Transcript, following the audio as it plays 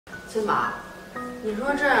尊宝，你说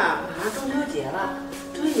这马上中秋节了，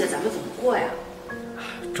中秋节咱们怎么过呀？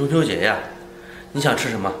中秋节呀，你想吃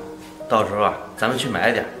什么？到时候啊，咱们去买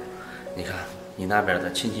一点。你看你那边的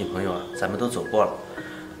亲戚朋友啊，咱们都走过了。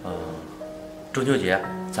中秋节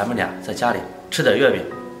咱们俩在家里吃点月饼，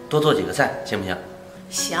多做几个菜，行不行？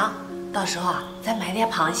行，到时候啊，咱买点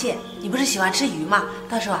螃蟹。你不是喜欢吃鱼吗？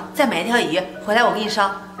到时候啊，再买一条鱼回来，我给你烧。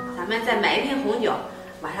咱们再买一瓶红酒，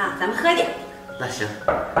晚上咱们喝点。那行。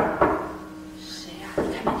谁呀？你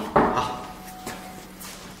开门去。好。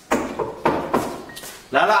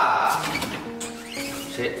来啦。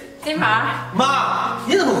谁？金宝。妈，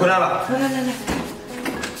你怎么回来了？来，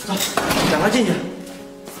走，赶快进去。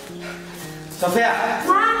小飞啊。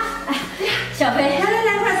妈，哎呀，小飞，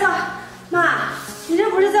来，快坐。妈，你这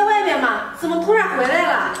不是在外面吗？怎么突然回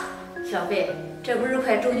来了？小飞，这不是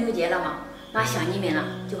快中秋节了吗？妈想你们了，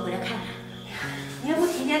就回来看看。你也不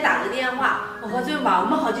提前打个电话，我和尊宝我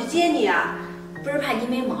们好去接你啊。不是怕你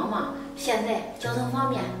们忙吗？现在交通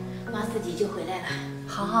方便，妈自己就回来了。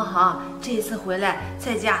好，这一次回来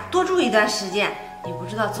在家多住一段时间。你不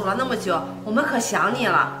知道走了那么久，我们可想你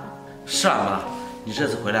了。是啊，妈，你这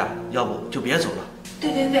次回来，要不就别走了。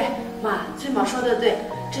对，妈，尊宝说的对，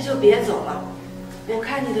这就别走了。我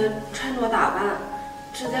看你的穿着打扮，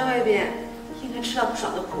这在外边应该吃了不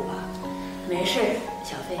少的苦吧？没事，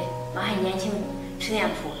小飞，妈还年轻，吃点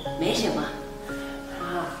苦没什么。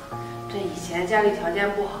妈，这以前家里条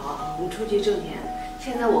件不好，你出去挣钱。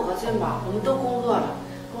现在我和尊宝我们都工作了，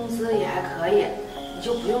工资也还可以，你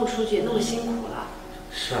就不用出去那么辛苦了。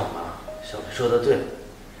是啊，妈，小飞说的对。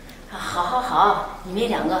好，你们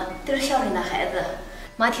两个都是孝顺的孩子。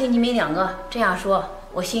妈听你们两个这样说，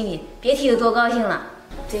我心里别提有多高兴了。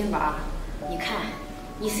尊宝，你看，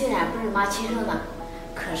你虽然不是妈亲生的，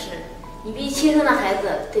可是你比亲生的孩子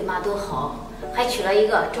对妈都好，还娶了一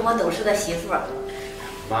个这么懂事的媳妇儿。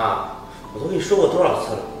妈，我都跟你说过多少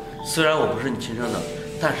次了，虽然我不是你亲生的，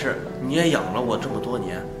但是你也养了我这么多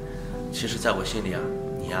年。其实，在我心里啊，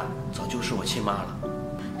你呀，早就是我亲妈了。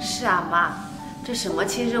是啊，妈，这什么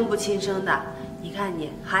亲生不亲生的？你看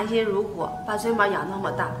你含辛茹苦把尊宝养那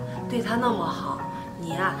么大，对他那么好，你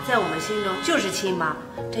呀，在我们心中就是亲妈。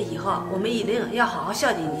这以后我们一定要好好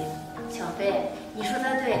孝敬你。小飞，你说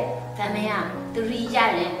的对，咱们呀都是一家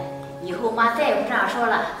人，以后妈再也不这样说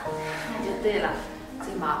了。那就对了，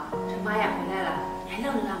尊宝，这妈也回来了，你还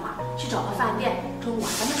愣着干嘛？去找个饭店，中午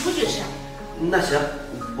咱们出去吃。那行，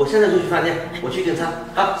我现在就去饭店，我去订餐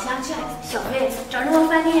啊。行，小飞，找什么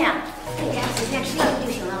饭店呀？在家随便吃点不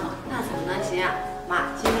就行了吗？那怎么能行啊？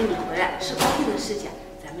妈，今天你回来是高兴的事情，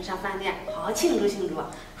咱们上饭店好好庆祝庆祝。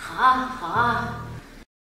好。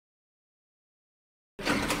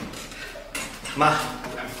妈，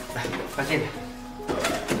来，快进来。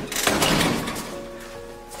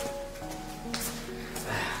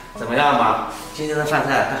哎呀，怎么样，妈？今天的饭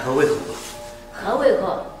菜还合胃口不？合胃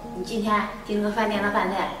口。你今天订这个饭店的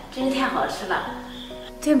饭菜真是太好吃了。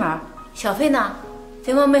尊宝，小飞呢？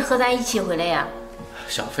怎么没和咱一起回来呀？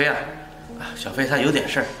小飞啊，小飞他有点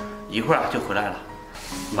事儿，一会儿就回来了。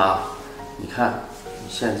妈，你看你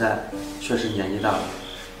现在确实年纪大了，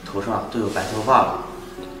头上都有白头发了。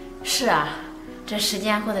是啊，这时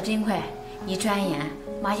间过得真快，一转眼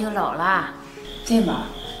妈就老了。尊宝，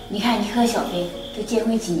你看你和小飞都结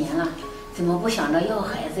婚几年了，怎么不想着要个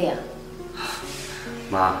孩子呀？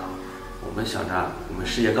妈，我们想着我们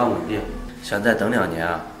事业刚稳定，想再等2年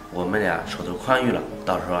啊，我们俩手头宽裕了，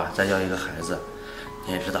到时候啊再要一个孩子。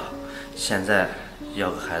你也知道，现在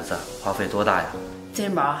要个孩子花费多大呀？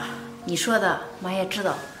尊宝，你说的妈也知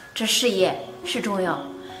道，这事业是重要，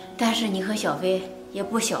但是你和小飞也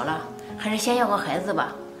不小了，还是先要个孩子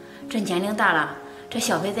吧。这年龄大了，这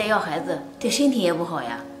小飞再要孩子对身体也不好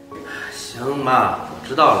呀。行，妈，我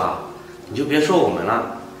知道了，你就别说我们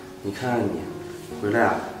了。你看看你回来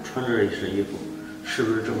啊，穿着这一身衣服，是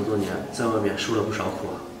不是这么多年在外面受了不少苦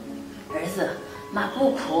啊？儿子，妈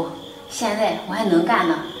不苦，现在我还能干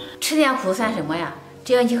呢，吃点苦算什么呀？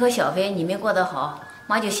只要你和小飞你们过得好，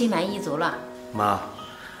妈就心满意足了。妈，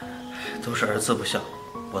都是儿子不孝，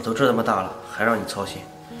我都这么大了还让你操心。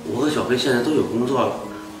我和小飞现在都有工作了，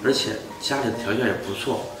而且家里的条件也不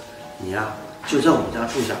错，你呀就在我们家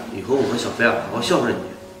住下，以后我和小飞啊好好孝顺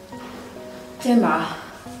你。尊宝，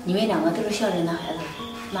你们两个都是孝顺的孩子，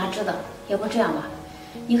妈知道。要不这样吧，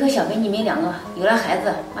你和小飞你们两个有了孩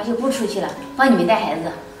子，妈就不出去了，帮你们带孩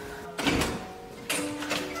子。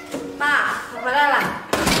妈，我回来了。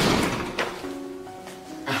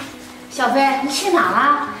小飞，你去哪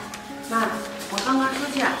了？妈，我刚刚出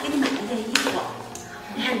去给你买了件衣服，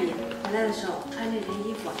我看你回来的时候穿这件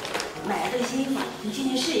衣服，买了这个新衣服，你进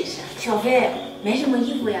去试一试。小飞，买什么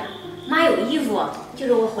衣服呀？妈有衣服，就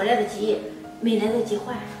是我回来的急，没来得及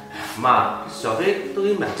换。妈，小飞都给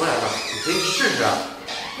你买过来了，你可以试试啊。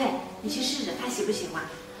对，你去试试，他喜不喜欢？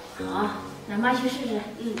好，让妈去试试。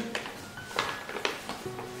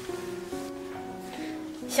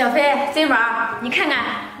小飞、尊宝，你看看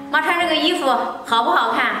妈穿这个衣服好不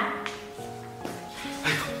好看？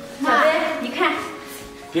小飞，你看。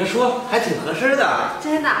别说，还挺合身的。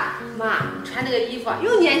真的，妈，你穿这个衣服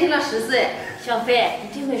又年轻了10岁。小飞，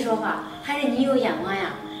你真会说话，还是你有眼光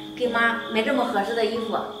呀，给妈买这么合适的衣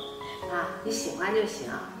服。妈，你喜欢就行。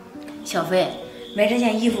小飞，买这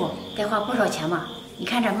件衣服得花不少钱嘛？你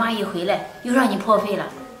看这妈一回来又让你破费了。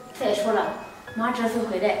再说了，妈这次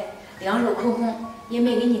回来两手空空，也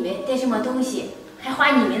没给你们带什么东西，还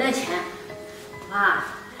花你们的钱。妈，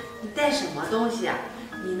你带什么东西啊？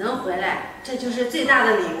你能回来，这就是最大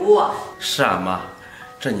的礼物。是啊，妈，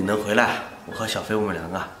这你能回来，我和小飞我们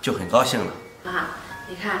2个就很高兴了。妈，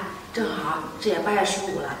你看，正好这也8月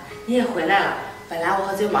15了，你也回来了。本来我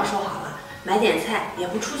和尊宝说好了，买点菜也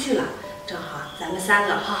不出去了，正好咱们3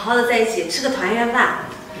个好好的在一起吃个团圆饭。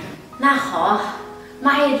那好，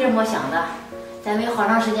妈也这么想的。咱们好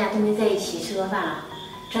长时间都没在一起吃个饭了，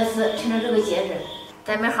这次趁着这个节日，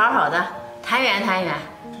咱们好好的团圆团圆。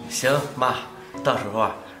行，妈，到时候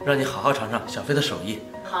啊，让你好好尝尝小飞的手艺。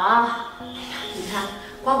好。你看，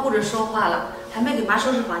光顾着说话了，还没给妈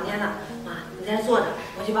收拾房间呢。妈，你在这坐着，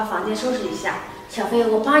我去把房间收拾一下。小飞，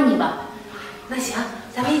我帮你吧。那行，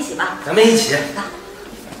咱们一起吧。咱们一起。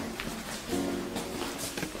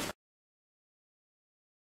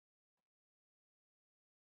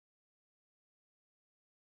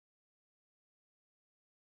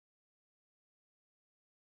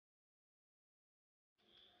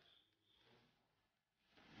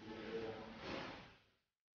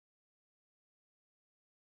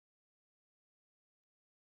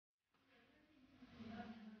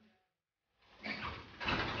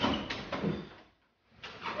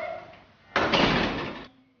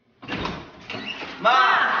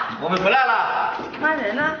妈，我们回来了。妈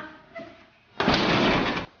人呢？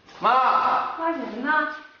妈，妈人呢？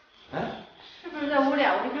哎，是不是在屋里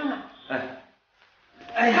啊？我去看看。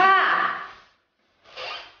哎呀，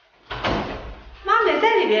妈没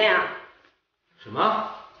在里边呀。什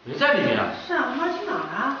么？没在里面啊？是啊，妈去哪儿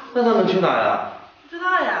了？那他能去哪呀？不知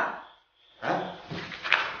道呀。哎，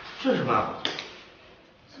这是什么？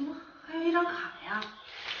怎么还有一张卡呀？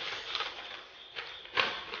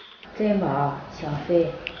珍宝、小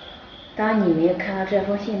飞，当你们看到这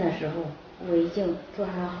封信的时候，我已经坐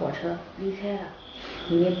上火车离开了。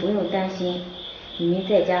你们不用担心，你们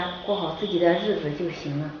在家过好自己的日子就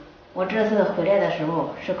行了。我这次回来的时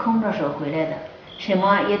候是空着手回来的，什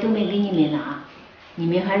么也都没给你们拿，你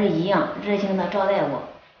们还是一样热情的招待我，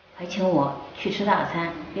还请我去吃大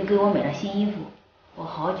餐，又给我买了新衣服。我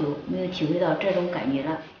好久没有体会到这种感觉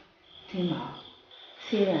了。珍宝，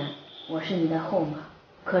虽然我是你的后妈，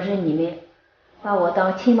可是你们把我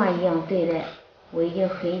当亲妈一样对待，我已经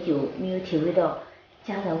很久没有体会到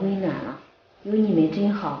家的温暖了。有你们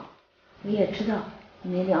真好。我也知道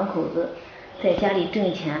你们2口子在家里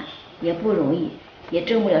挣钱也不容易，也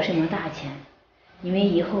挣不了什么大钱。你们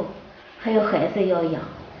以后还有孩子要养，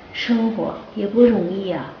生活也不容易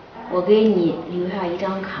呀。我给你留下一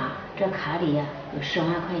张卡，这卡里呀有10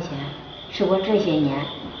万块钱，是我这些年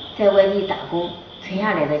在外地打工存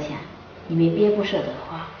下来的钱，你们别不舍得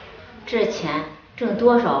花。这钱挣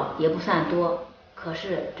多少也不算多，可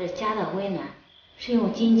是这家的温暖是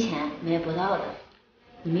用金钱买不到的。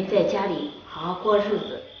你们在家里好好过日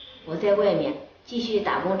子，我在外面继续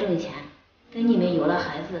打工挣钱，等你们有了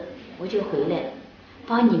孩子我就回来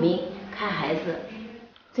帮你们看孩子。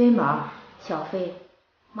尊宝、小飞，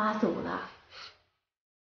妈走了。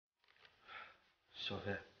小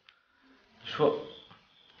飞，你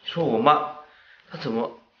说我妈，她怎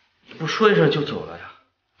么不说一声就走了呀？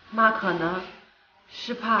妈可能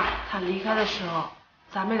是怕她离开的时候，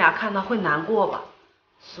咱们俩看到会难过吧，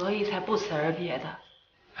所以才不辞而别的。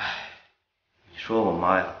唉，你说我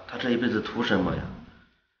妈呀，她这一辈子图什么呀？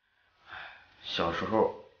唉，小时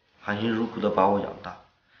候含辛茹苦的把我养大，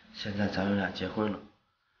现在咱们俩结婚了，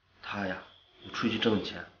她呀又出去挣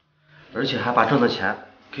钱，而且还把挣的钱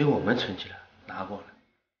给我们存起来拿过来。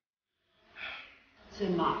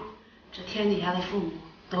尊宝，这天底下的父母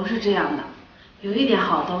都是这样的，有一点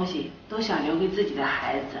好东西都想留给自己的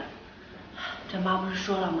孩子。这妈不是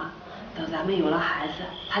说了吗？等咱们有了孩子，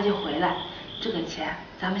他就回来，这个钱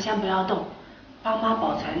咱们先不要动，帮妈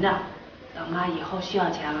保存着，等妈以后需要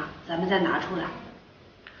钱了，咱们再拿出来。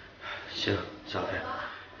行，小飞，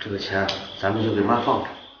这个钱咱们就给妈放着。